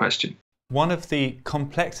useful question. One of the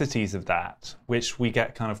complexities of that, which we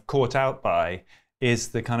get kind of caught out by, is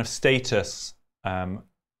the kind of status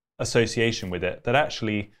association with it. That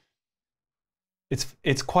actually,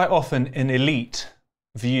 it's quite often an elite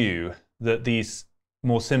view that these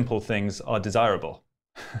more simple things are desirable.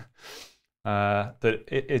 That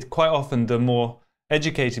it's quite often the more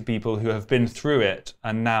educated people who have been through it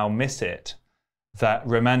and now miss it that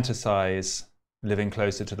romanticize living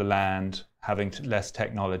closer to the land, having less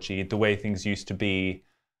technology, the way things used to be.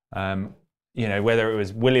 You know, whether it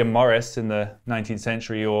was William Morris in the 19th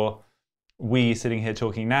century or we sitting here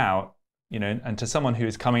talking now, you know, and to someone who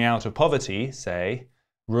is coming out of poverty, say,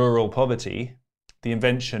 rural poverty, the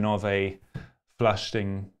invention of a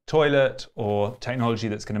flushing toilet or technology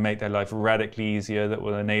that's going to make their life radically easier, that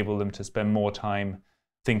will enable them to spend more time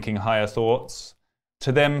thinking higher thoughts,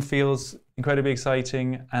 to them feels incredibly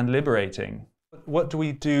exciting and liberating. What do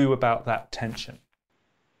we do about that tension?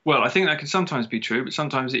 Well, I think that can sometimes be true, but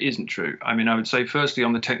sometimes it isn't true. I mean, I would say firstly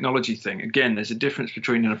on the technology thing, again, there's a difference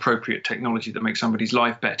between an appropriate technology that makes somebody's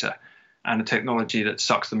life better and a technology that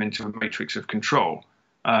sucks them into a matrix of control.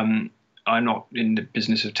 I'm not in the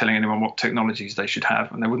business of telling anyone what technologies they should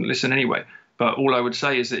have, and they wouldn't listen anyway. But all I would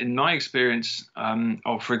say is that in my experience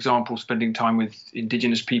of, for example, spending time with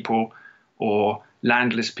indigenous people or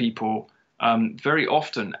landless people, very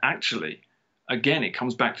often, actually, again, it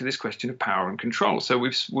comes back to this question of power and control. So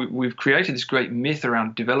we've created this great myth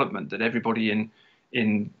around development that everybody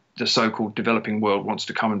in the so-called developing world wants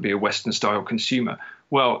to come and be a Western-style consumer.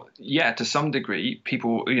 Well, yeah, to some degree,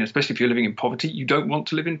 people, you know, especially if you're living in poverty, you don't want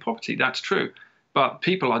to live in poverty. That's true. But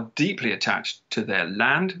people are deeply attached to their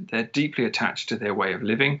land. They're deeply attached to their way of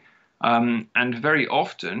living. And very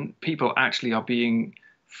often, people actually are being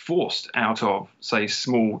forced out of, say,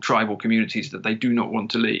 small tribal communities that they do not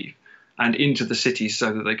want to leave, and into the cities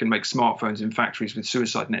so that they can make smartphones in factories with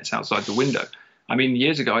suicide nets outside the window. I mean,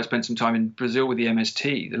 years ago, I spent some time in Brazil with the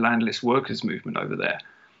MST, the landless workers movement over there.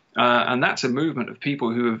 And that's a movement of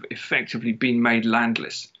people who have effectively been made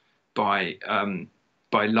landless by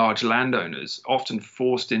large landowners, often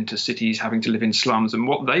forced into cities, having to live in slums. And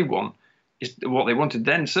what they wanted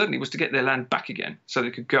then certainly was to get their land back again, so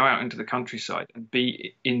they could go out into the countryside and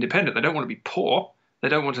be independent. They don't want to be poor. They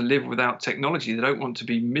don't want to live without technology. They don't want to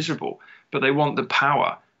be miserable, but they want the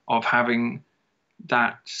power of having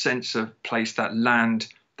that sense of place, that land,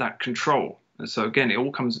 that control. And so again,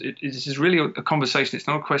 this is really a conversation. It's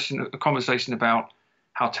not a conversation about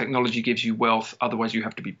how technology gives you wealth, otherwise you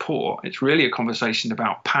have to be poor. It's really a conversation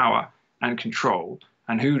about power and control,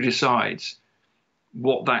 and who decides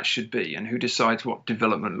what that should be and who decides what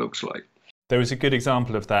development looks like. There was a good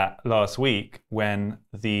example of that last week when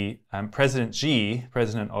the President Xi,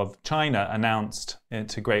 president of China, announced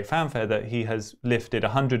to great fanfare that he has lifted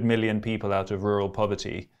 100 million people out of rural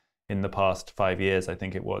poverty in the past 5 years, I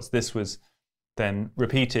think it was. This was then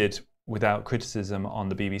repeated without criticism on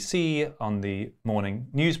the BBC, on the morning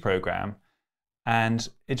news program. And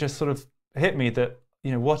it just sort of hit me that,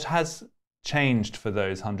 what has changed for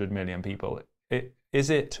those 100 million people? Is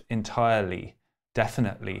it entirely,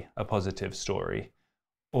 definitely a positive story?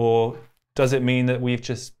 Or does it mean that we've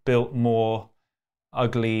just built more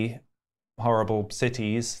ugly, horrible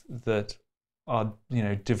cities that are,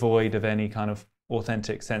 devoid of any kind of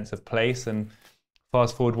authentic sense of place? And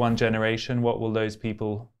fast forward one generation, what will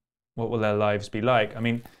their lives be like? I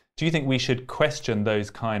mean, do you think we should question those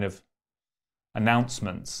kind of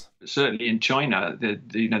announcements? Certainly in China, the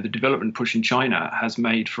development push in China has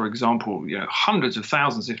made, for example, hundreds of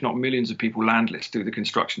thousands, if not millions of people landless through the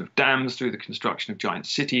construction of dams, through the construction of giant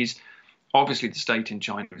cities. Obviously, the state in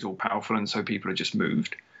China is all powerful, and so people are just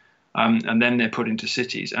moved. And then they're put into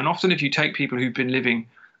cities. And often if you take people who've been living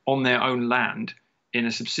on their own land in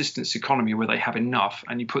a subsistence economy where they have enough,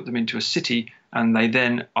 and you put them into a city and they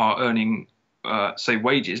then are earning, say,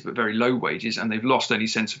 wages, but very low wages, and they've lost any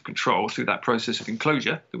sense of control through that process of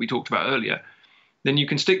enclosure that we talked about earlier, then you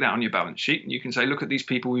can stick that on your balance sheet and you can say, look at these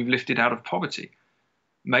people we've lifted out of poverty.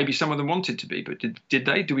 Maybe some of them wanted to be, but did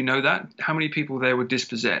they? Do we know that? How many people there were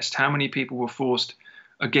dispossessed? How many people were forced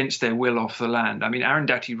against their will off the land? I mean,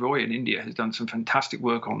 Arundhati Roy in India has done some fantastic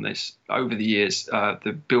work on this over the years,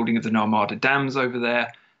 the building of the Narmada dams over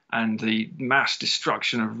there and the mass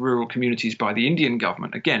destruction of rural communities by the Indian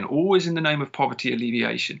government. Again, always in the name of poverty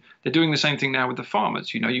alleviation. They're doing the same thing now with the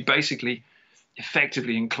farmers. You basically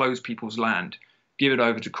effectively enclose people's land, give it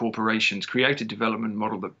over to corporations, create a development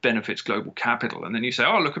model that benefits global capital. And then you say,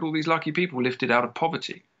 oh, look at all these lucky people lifted out of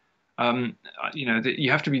poverty.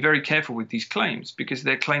 You have to be very careful with these claims, because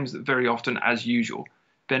they're claims that very often, as usual,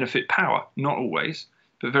 benefit power. Not always,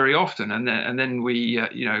 but very often. And then we,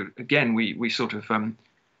 again, we sort of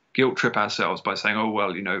guilt trip ourselves by saying, oh,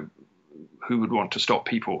 well, who would want to stop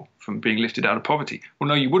people from being lifted out of poverty? Well,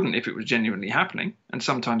 no, you wouldn't if it was genuinely happening. And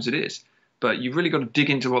sometimes it is. But you've really got to dig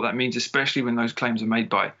into what that means, especially when those claims are made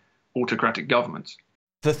by autocratic governments.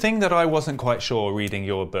 The thing that I wasn't quite sure reading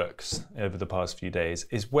your books over the past few days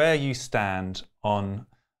is where you stand on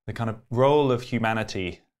the kind of role of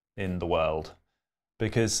humanity in the world.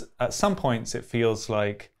 Because at some points it feels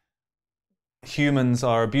like humans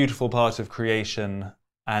are a beautiful part of creation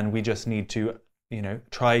and we just need to,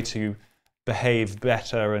 try to behave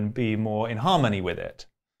better and be more in harmony with it.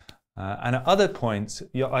 And at other points,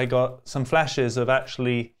 I got some flashes of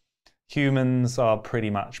actually humans are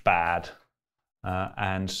pretty much bad.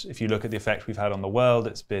 And if you look at the effect we've had on the world,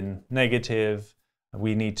 it's been negative.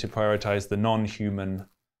 We need to prioritize the non-human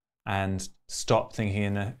and stop thinking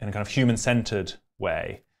in a kind of human-centered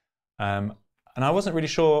way. And I wasn't really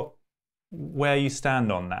sure where you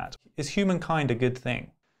stand on that. Is humankind a good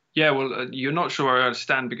thing? Yeah, well, you're not sure where I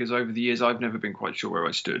stand, because over the years I've never been quite sure where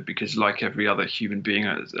I stood, because like every other human being,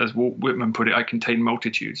 as Walt Whitman put it, I contain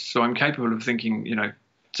multitudes. So I'm capable of thinking,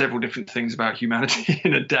 several different things about humanity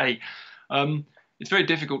in a day. It's very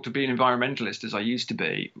difficult to be an environmentalist, as I used to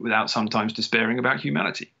be, without sometimes despairing about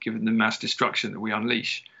humanity, given the mass destruction that we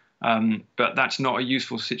unleash. But that's not a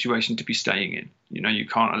useful situation to be staying in. You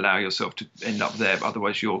can't allow yourself to end up there,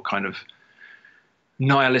 otherwise you're kind of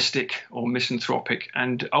nihilistic or misanthropic,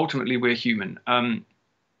 and ultimately we're human.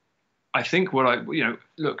 I think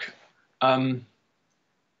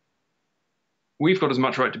we've got as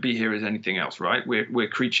much right to be here as anything else, right? We're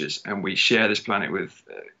creatures, and we share this planet with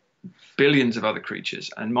billions of other creatures.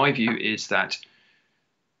 And my view is that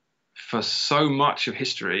for so much of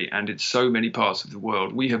history and in so many parts of the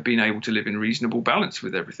world, we have been able to live in reasonable balance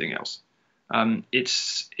with everything else.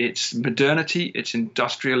 It's modernity, it's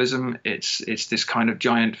industrialism, it's this kind of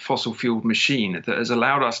giant fossil fueled machine that has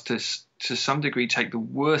allowed us to some degree take the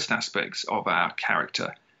worst aspects of our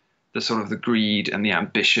character, the sort of the greed and the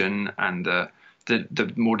ambition and the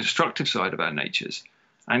more destructive side of our natures,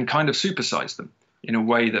 and kind of supersize them in a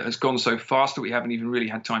way that has gone so fast that we haven't even really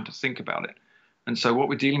had time to think about it. And so what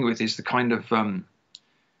we're dealing with is the kind of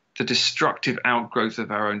the destructive outgrowth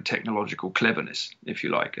of our own technological cleverness, if you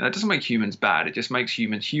like. And that doesn't make humans bad. It just makes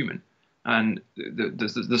humans human. And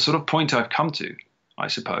the sort of point I've come to, I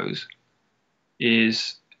suppose,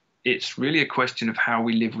 is it's really a question of how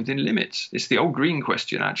we live within limits. It's the old green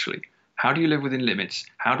question, actually. How do you live within limits?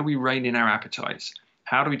 How do we rein in our appetites?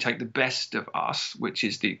 How do we take the best of us, which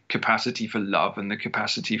is the capacity for love and the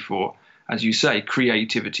capacity for, as you say,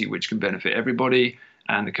 creativity, which can benefit everybody,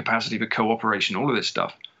 and the capacity for cooperation, all of this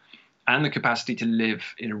stuff, and the capacity to live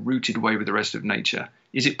in a rooted way with the rest of nature?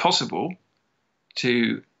 Is it possible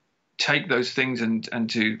to take those things and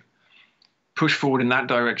to push forward in that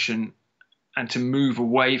direction and to move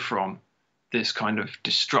away from this kind of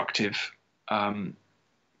destructive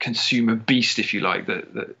consumer beast, if you like,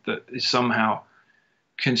 that is somehow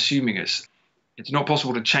consuming us? It's not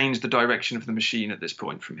possible to change the direction of the machine at this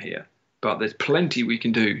point from here, but there's plenty we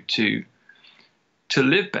can do to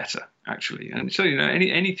live better, actually. And so,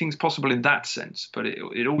 anything's possible in that sense, but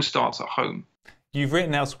it all starts at home. You've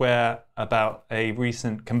written elsewhere about a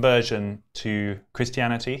recent conversion to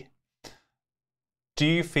Christianity. Do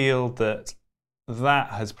you feel that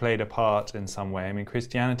has played a part in some way? I mean,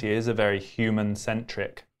 Christianity is a very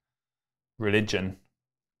human-centric religion.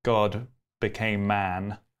 God became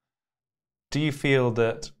man. Do you feel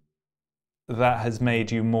that has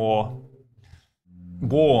made you more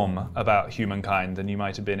warm about humankind than you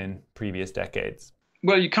might have been in previous decades?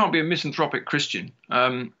 Well, you can't be a misanthropic Christian.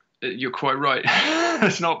 You're quite right.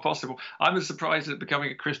 It's not possible. I'm as surprised at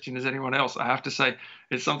becoming a Christian as anyone else. I have to say,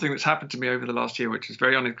 it's something that's happened to me over the last year, which is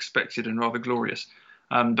very unexpected and rather glorious.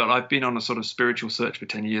 But I've been on a sort of spiritual search for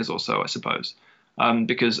 10 years or so, I suppose,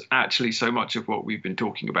 because actually so much of what we've been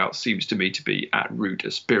talking about seems to me to be at root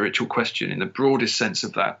a spiritual question in the broadest sense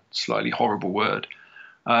of that slightly horrible word,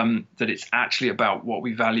 that it's actually about what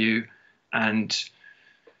we value. And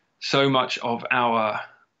so much of our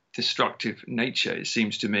destructive nature, it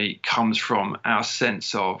seems to me, comes from our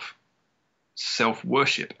sense of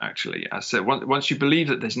self-worship, actually. As I said, once you believe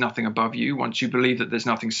that there's nothing above you, once you believe that there's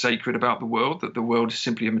nothing sacred about the world, that the world is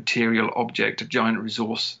simply a material object, a giant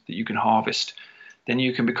resource that you can harvest, then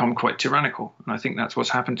you can become quite tyrannical. And I think that's what's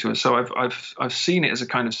happened to us. So I've seen it as a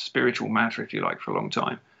kind of spiritual matter, if you like, for a long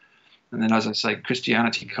time. And then, as I say,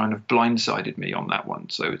 Christianity kind of blindsided me on that one.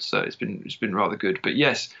 So it's been rather good. But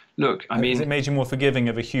yes, look, I mean, has it made you more forgiving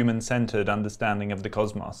of a human-centered understanding of the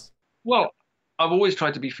cosmos? Well, I've always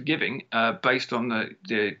tried to be forgiving, based on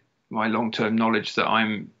my long-term knowledge that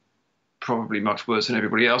I'm probably much worse than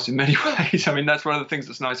everybody else in many ways. I mean, that's one of the things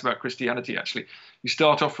that's nice about Christianity, actually. You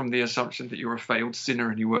start off from the assumption that you're a failed sinner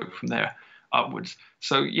and you work from there upwards.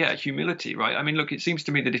 So yeah, humility, right? I mean, look, it seems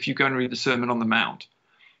to me that if you go and read the Sermon on the Mount,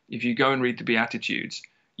 if you go and read the Beatitudes,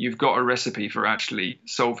 you've got a recipe for actually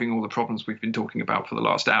solving all the problems we've been talking about for the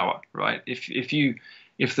last hour, right?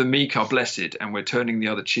 If the meek are blessed and we're turning the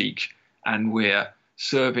other cheek and we're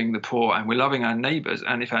serving the poor and we're loving our neighbors,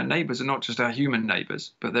 and if our neighbors are not just our human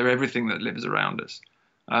neighbors, but they're everything that lives around us,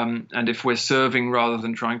 and if we're serving rather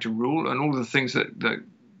than trying to rule, and all the things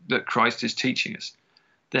that Christ is teaching us,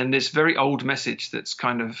 then this very old message that's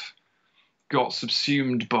kind of got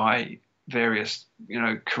subsumed by various,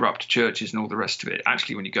 corrupt churches and all the rest of it.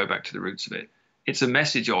 Actually, when you go back to the roots of it, it's a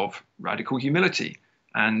message of radical humility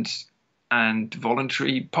and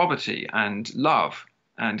voluntary poverty and love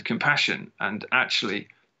and compassion. And actually,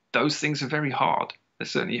 those things are very hard. They're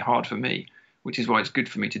certainly hard for me, which is why it's good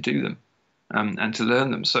for me to do them and to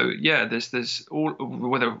learn them. So yeah, there's all,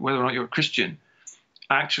 whether or not you're a Christian,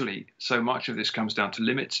 actually, so much of this comes down to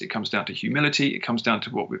limits. It comes down to humility. It comes down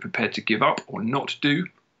to what we're prepared to give up or not do.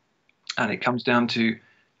 And it comes down to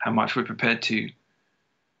how much we're prepared to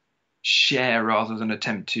share rather than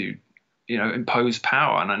attempt to, impose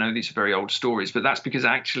power. And I know these are very old stories, but that's because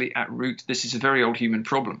actually at root, this is a very old human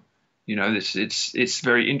problem. It's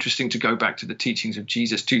very interesting to go back to the teachings of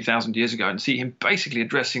Jesus 2,000 years ago and see him basically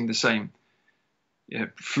addressing the same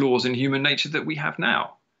flaws in human nature that we have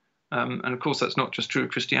now. And of course, that's not just true of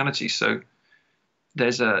Christianity. So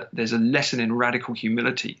there's a lesson in radical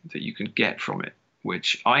humility that you can get from it,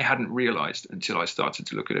 which I hadn't realized until I started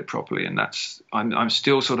to look at it properly. And I'm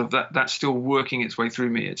still sort of that's still working its way through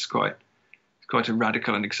me. It's quite a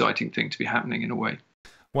radical and exciting thing to be happening in a way.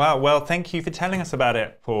 Wow. Well, thank you for telling us about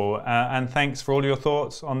it, Paul. And thanks for all your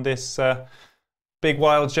thoughts on this big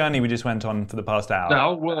wild journey we just went on for the past hour. The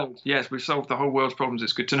whole world. Yes, we've solved the whole world's problems.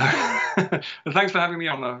 It's good to know. Well, thanks for having me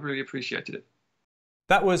on. I really appreciated it.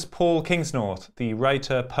 That was Paul Kingsnorth, the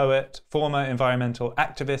writer, poet, former environmental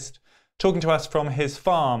activist, talking to us from his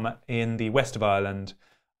farm in the west of Ireland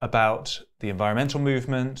about the environmental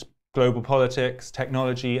movement, global politics,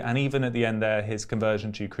 technology, and even at the end there, his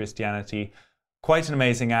conversion to Christianity. Quite an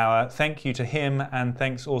amazing hour. Thank you to him, and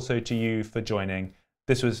thanks also to you for joining.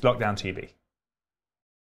 This was Lockdown TV.